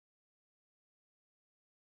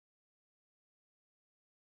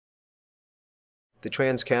The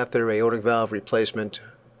transcatheter aortic valve replacement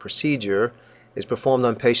procedure is performed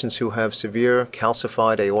on patients who have severe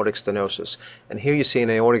calcified aortic stenosis. And here you see an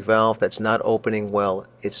aortic valve that's not opening well.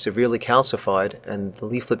 It's severely calcified and the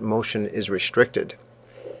leaflet motion is restricted.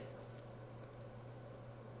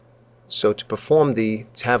 So to perform the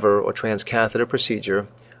Tavr or transcatheter procedure,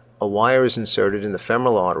 a wire is inserted in the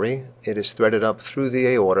femoral artery. It is threaded up through the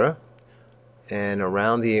aorta and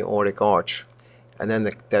around the aortic arch. And then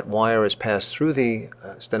that wire is passed through the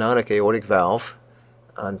stenotic aortic valve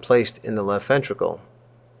and placed in the left ventricle.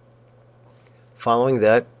 Following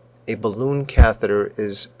that, a balloon catheter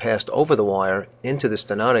is passed over the wire into the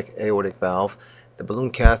stenotic aortic valve. The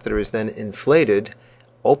balloon catheter is then inflated,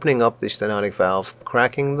 opening up the stenotic valve,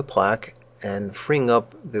 cracking the plaque, and freeing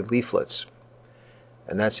up the leaflets.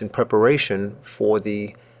 And that's in preparation for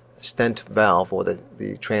the stent valve or the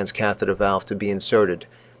transcatheter valve to be inserted.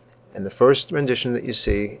 And the first rendition that you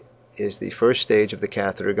see is the first stage of the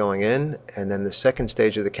catheter going in, and then the second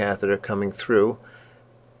stage of the catheter coming through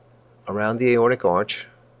around the aortic arch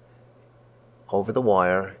over the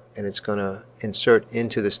wire, and it's going to insert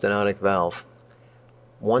into the stenotic valve.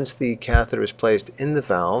 Once the catheter is placed in the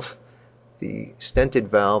valve, the stented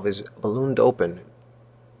valve is ballooned open,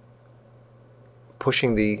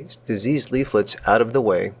 pushing the diseased leaflets out of the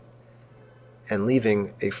way and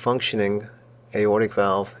leaving a functioning aortic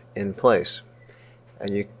valve in place.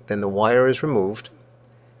 And then the wire is removed,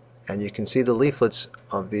 and you can see the leaflets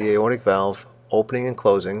of the aortic valve opening and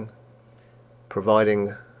closing,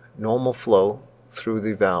 providing normal flow through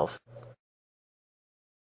the valve.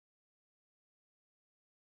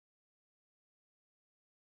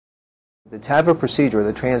 The Tavr procedure,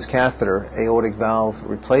 the transcatheter aortic valve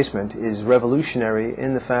replacement, is revolutionary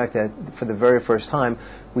in the fact that for the very first time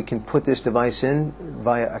we can put this device in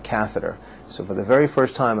via a catheter. So for the very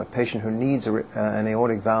first time, a patient who needs an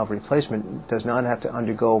aortic valve replacement does not have to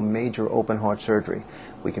undergo major open heart surgery.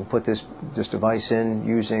 We can put this device in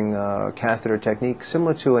using a catheter technique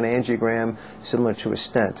similar to an angiogram, similar to a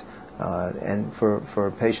stent. And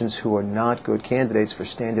for patients who are not good candidates for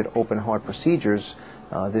standard open heart procedures,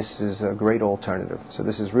 this is a great alternative. So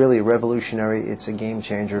this is really revolutionary. It's a game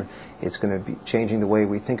changer. It's going to be changing the way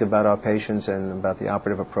we think about our patients and about the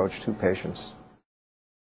operative approach to patients.